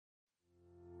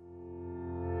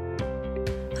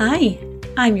Hi,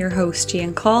 I'm your host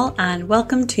Jane Call and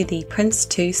welcome to the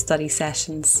Prince2 study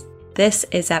sessions. This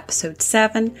is episode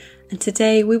 7 and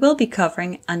today we will be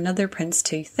covering another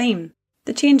Prince2 theme,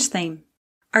 the change theme.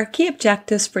 Our key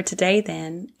objectives for today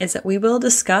then is that we will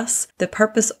discuss the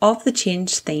purpose of the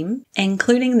change theme,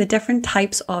 including the different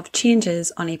types of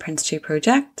changes on a Prince2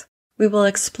 project. We will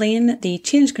explain the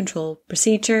change control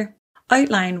procedure,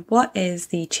 outline what is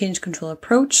the change control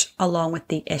approach along with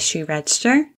the issue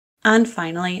register, and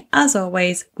finally, as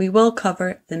always, we will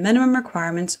cover the minimum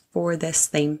requirements for this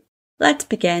theme. Let's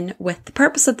begin with the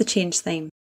purpose of the change theme.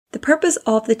 The purpose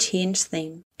of the change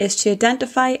theme is to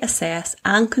identify, assess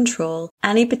and control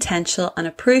any potential and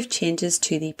approved changes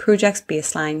to the project's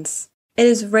baselines. It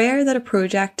is rare that a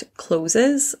project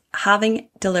closes having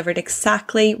delivered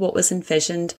exactly what was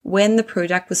envisioned when the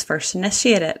project was first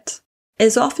initiated. It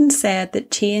is often said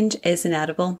that change is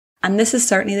inevitable, and this is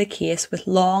certainly the case with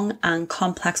long and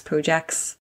complex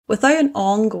projects. Without an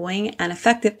ongoing and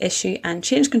effective issue and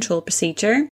change control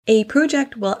procedure, a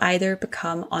project will either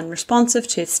become unresponsive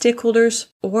to its stakeholders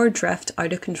or drift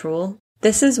out of control.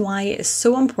 This is why it is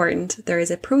so important there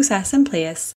is a process in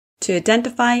place to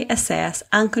identify, assess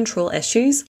and control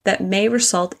issues that may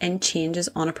result in changes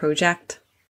on a project.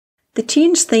 The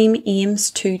change theme aims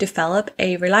to develop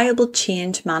a reliable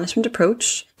change management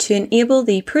approach to enable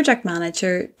the project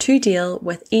manager to deal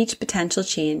with each potential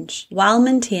change while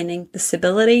maintaining the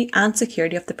stability and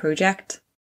security of the project.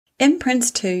 In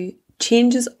Prince2,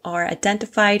 changes are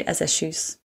identified as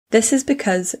issues. This is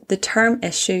because the term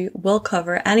issue will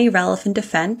cover any relevant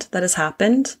event that has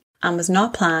happened and was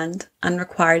not planned and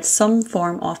required some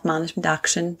form of management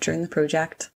action during the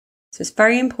project. So it's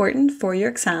very important for your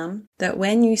exam that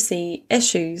when you see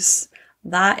issues,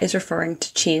 that is referring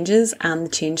to changes and the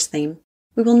change theme.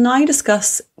 We will now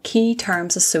discuss key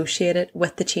terms associated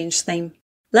with the change theme.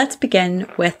 Let's begin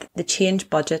with the change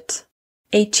budget.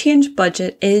 A change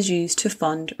budget is used to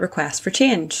fund requests for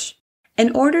change.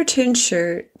 In order to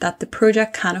ensure that the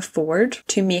project can afford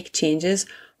to make changes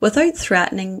without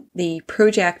threatening the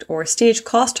project or stage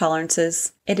cost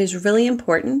tolerances, it is really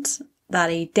important that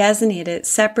a designated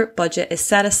separate budget is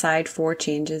set aside for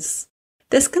changes.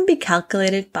 This can be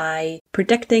calculated by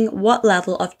predicting what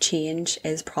level of change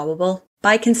is probable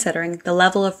by considering the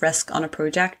level of risk on a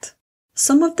project.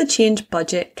 Some of the change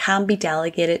budget can be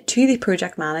delegated to the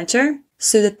project manager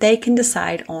so that they can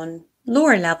decide on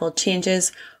lower level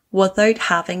changes without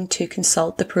having to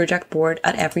consult the project board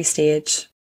at every stage.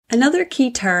 Another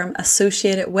key term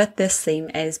associated with this theme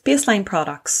is baseline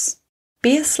products.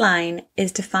 Baseline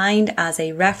is defined as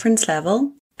a reference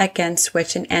level against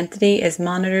which an entity is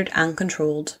monitored and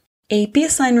controlled. A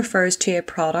baseline refers to a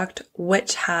product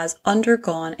which has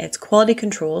undergone its quality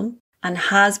control and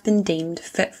has been deemed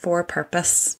fit for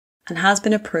purpose and has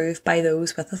been approved by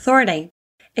those with authority.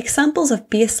 Examples of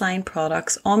baseline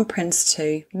products on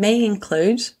Prince2 may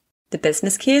include the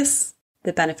business case,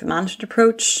 the benefit management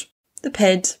approach, the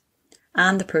PID,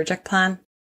 and the project plan.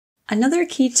 Another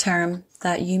key term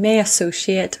that you may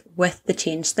associate with the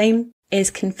change theme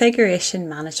is configuration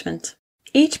management.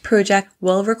 Each project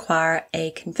will require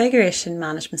a configuration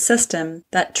management system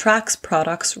that tracks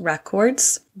products'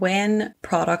 records when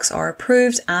products are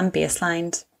approved and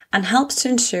baselined and helps to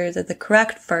ensure that the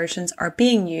correct versions are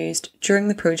being used during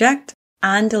the project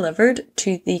and delivered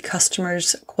to the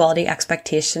customer's quality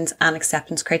expectations and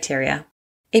acceptance criteria.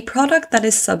 A product that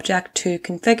is subject to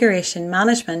configuration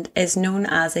management is known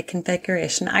as a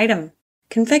configuration item.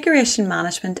 Configuration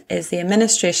management is the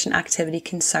administration activity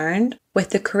concerned with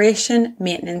the creation,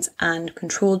 maintenance and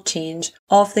controlled change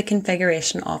of the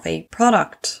configuration of a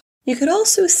product. You could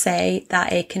also say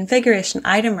that a configuration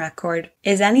item record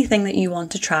is anything that you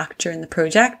want to track during the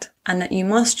project and that you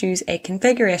must use a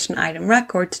configuration item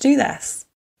record to do this.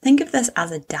 Think of this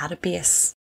as a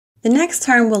database. The next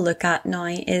term we'll look at now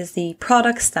is the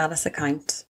product status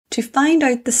account. To find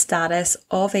out the status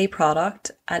of a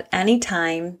product at any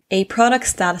time, a product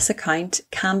status account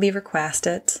can be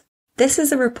requested. This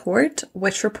is a report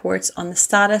which reports on the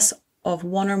status of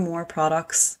one or more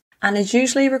products and is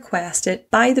usually requested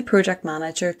by the project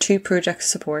manager to project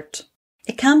support.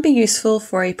 It can be useful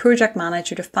for a project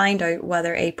manager to find out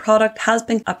whether a product has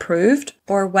been approved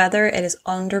or whether it is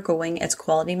undergoing its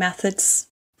quality methods.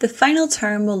 The final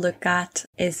term we'll look at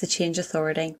is the change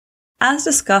authority. As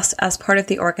discussed as part of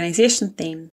the organisation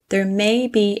theme, there may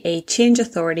be a change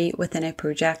authority within a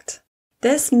project.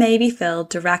 This may be filled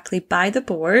directly by the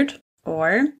board,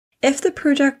 or if the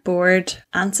project board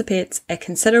anticipates a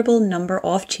considerable number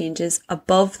of changes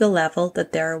above the level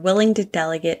that they are willing to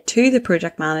delegate to the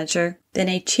project manager, then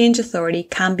a change authority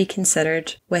can be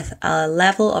considered with a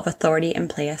level of authority in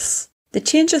place. The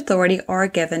change authority are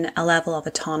given a level of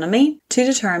autonomy to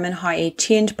determine how a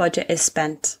change budget is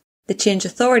spent. The change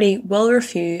authority will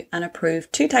review and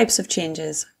approve two types of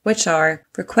changes, which are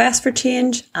request for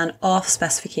change and off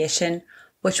specification,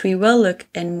 which we will look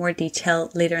in more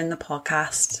detail later in the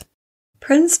podcast.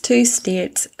 Prince 2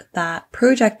 states that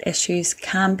project issues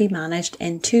can be managed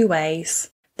in two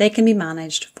ways. They can be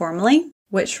managed formally,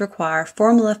 which require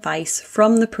formal advice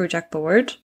from the project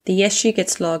board. The issue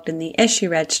gets logged in the issue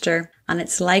register, and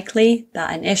it's likely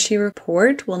that an issue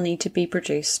report will need to be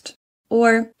produced.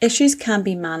 Or issues can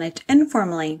be managed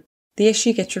informally. The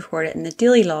issue gets reported in the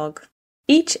daily log.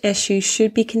 Each issue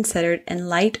should be considered in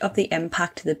light of the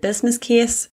impact to the business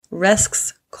case,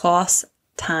 risks, costs,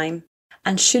 time,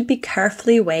 and should be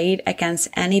carefully weighed against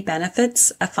any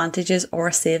benefits, advantages,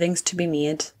 or savings to be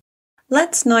made.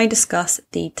 Let's now discuss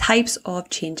the types of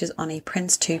changes on a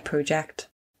Prince 2 project.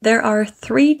 There are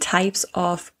three types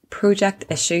of project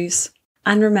issues,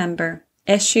 and remember,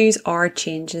 issues are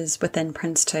changes within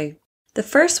Prince 2. The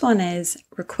first one is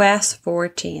request for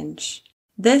change.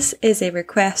 This is a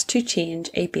request to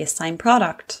change a baseline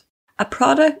product. A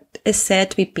product is said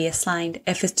to be baselined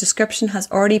if its description has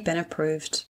already been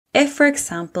approved. If, for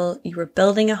example, you were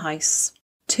building a house,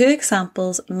 two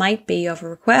examples might be of a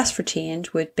request for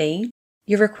change would be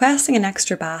you're requesting an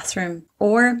extra bathroom,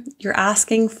 or you're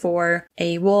asking for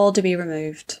a wall to be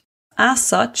removed. As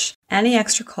such, any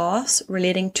extra costs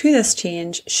relating to this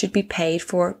change should be paid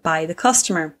for by the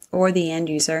customer or the end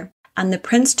user, and the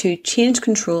Prince 2 change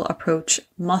control approach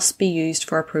must be used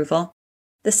for approval.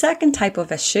 The second type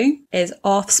of issue is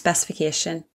off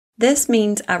specification. This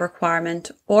means a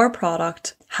requirement or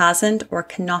product hasn't or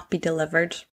cannot be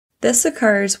delivered. This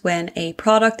occurs when a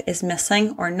product is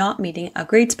missing or not meeting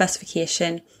agreed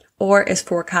specification or is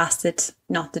forecasted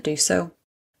not to do so.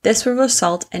 This will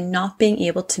result in not being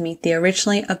able to meet the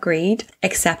originally agreed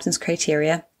acceptance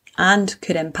criteria and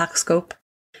could impact scope.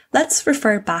 Let's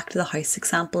refer back to the house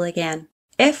example again.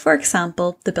 If, for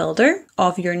example, the builder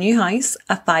of your new house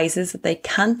advises that they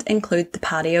can't include the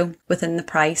patio within the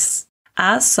price,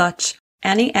 as such,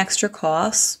 any extra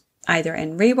costs, either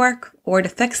in rework or to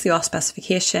fix the off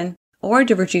specification or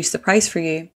to reduce the price for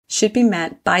you, should be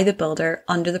met by the builder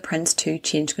under the Prince 2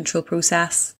 change control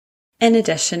process. In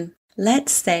addition,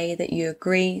 let's say that you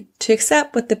agree to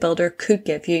accept what the builder could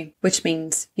give you, which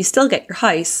means you still get your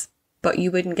house, but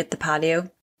you wouldn't get the patio.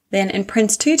 Then in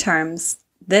Prince 2 terms,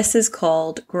 this is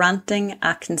called granting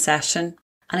a concession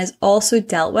and is also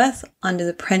dealt with under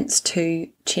the Prince 2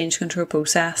 change control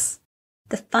process.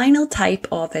 The final type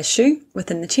of issue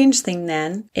within the change theme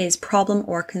then is problem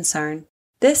or concern.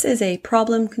 This is a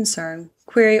problem, concern,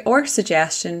 query or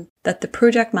suggestion that the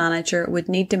project manager would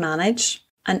need to manage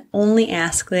and only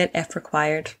escalate if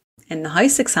required. In the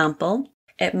house example,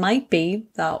 it might be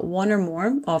that one or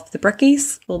more of the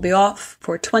brickies will be off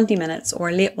for 20 minutes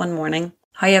or late one morning.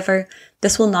 However,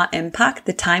 this will not impact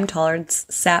the time tolerance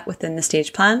set within the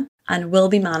stage plan and will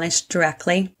be managed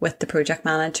directly with the project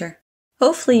manager.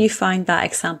 Hopefully you found that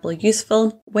example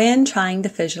useful when trying to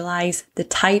visualise the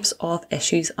types of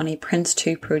issues on a Prince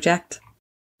 2 project.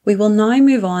 We will now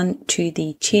move on to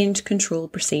the change control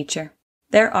procedure.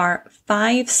 There are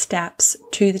 5 steps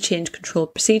to the change control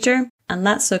procedure, and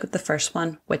let's look at the first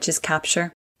one, which is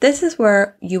capture. This is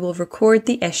where you will record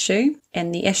the issue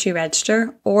in the issue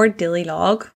register or daily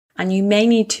log, and you may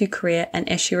need to create an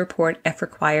issue report if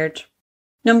required.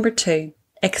 Number 2,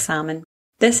 examine.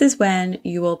 This is when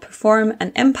you will perform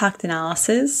an impact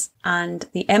analysis, and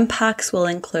the impacts will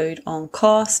include on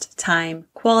cost, time,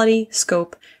 quality,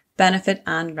 scope, benefit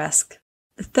and risk.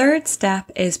 The third step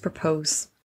is propose.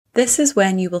 This is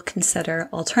when you will consider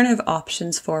alternative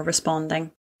options for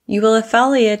responding. You will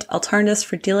evaluate alternatives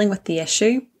for dealing with the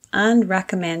issue and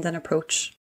recommend an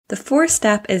approach. The fourth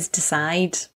step is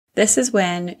decide. This is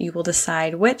when you will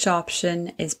decide which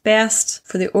option is best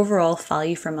for the overall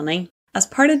value for money. As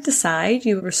part of decide,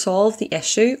 you will resolve the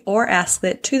issue or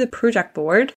escalate to the project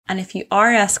board, and if you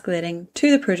are escalating to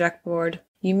the project board,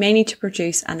 you may need to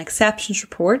produce an exceptions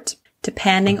report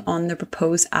depending on the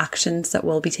proposed actions that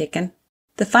will be taken.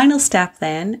 The final step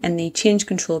then in the change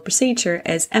control procedure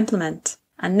is implement,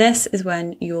 and this is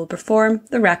when you will perform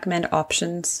the recommended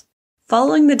options.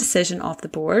 Following the decision of the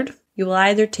board, you will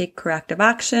either take corrective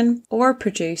action or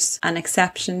produce an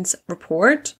exceptions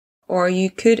report, or you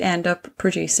could end up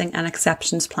producing an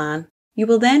exceptions plan. You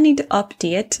will then need to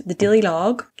update the daily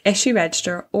log, issue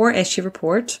register or issue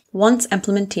report once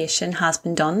implementation has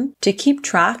been done to keep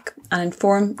track and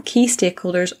inform key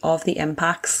stakeholders of the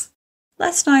impacts.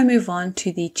 Let's now move on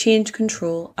to the change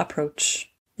control approach.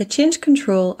 The change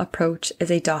control approach is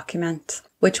a document.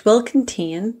 which will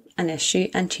contain an issue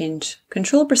and change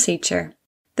control procedure.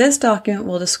 This document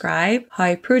will describe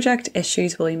how project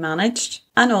issues will be managed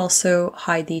and also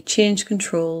how the change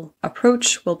control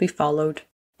approach will be followed.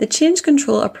 The change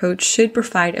control approach should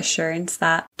provide assurance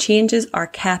that changes are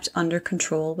kept under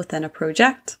control within a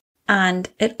project, and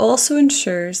it also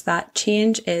ensures that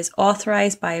change is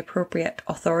authorised by appropriate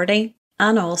authority,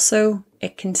 and also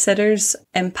it considers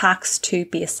impacts to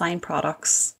baseline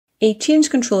products. A change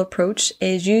control approach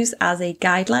is used as a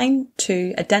guideline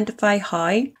to identify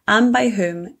how and by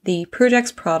whom the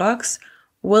project's products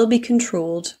will be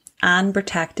controlled and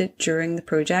protected during the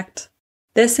project.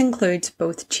 This includes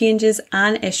both changes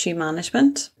and issue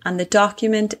management, and the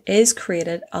document is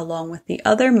created along with the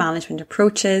other management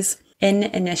approaches in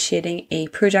initiating a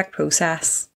project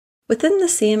process. Within the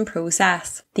same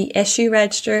process, the issue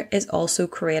register is also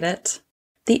created.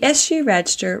 The issue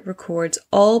register records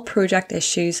all project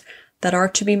issues that are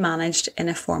to be managed in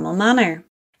a formal manner.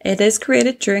 It is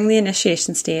created during the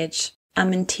initiation stage and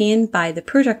maintained by the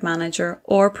project manager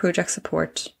or project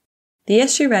support. The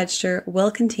issue register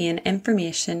will contain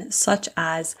information such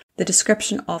as the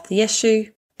description of the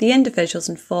issue, the individuals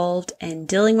involved in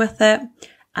dealing with it,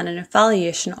 and an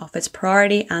evaluation of its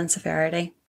priority and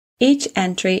severity. Each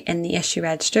entry in the issue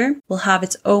register will have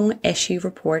its own issue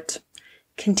report,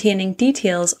 containing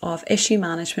details of issue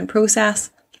management process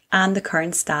and the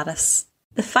current status.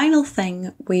 The final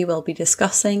thing we will be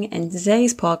discussing in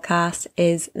today's podcast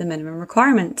is the minimum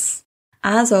requirements.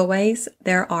 As always,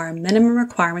 there are minimum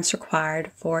requirements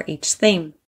required for each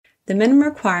theme. The minimum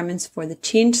requirements for the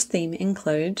change theme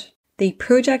include: the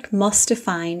project must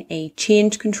define a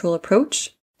change control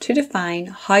approach to define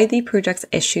how the project's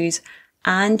issues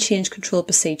and change control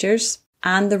procedures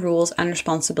and the roles and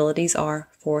responsibilities are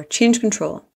for change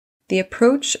control. The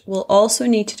approach will also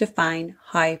need to define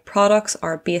how products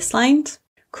are baselined,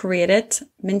 created,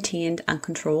 maintained and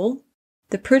controlled.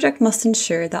 The project must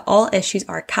ensure that all issues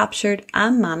are captured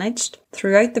and managed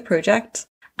throughout the project,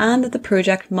 and that the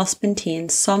project must maintain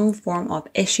some form of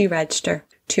issue register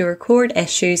to record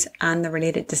issues and the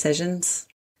related decisions.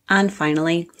 And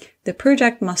finally, the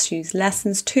project must use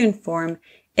lessons to inform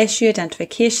issue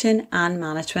identification and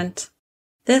management.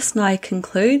 This now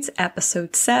concludes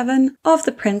episode 7 of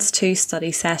the Prince2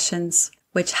 study sessions,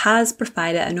 which has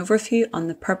provided an overview on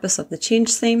the purpose of the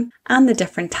change theme and the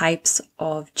different types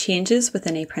of changes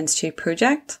within a Prince2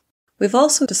 project. We've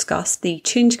also discussed the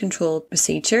change control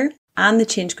procedure and the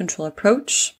change control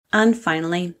approach. And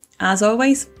finally, as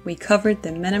always, we covered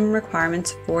the minimum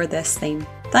requirements for this theme.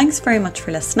 Thanks very much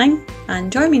for listening, and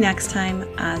join me next time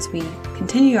as we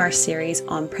continue our series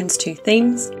on Prince2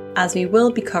 themes, as we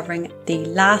will be covering the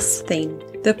last theme,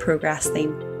 the progress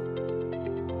theme.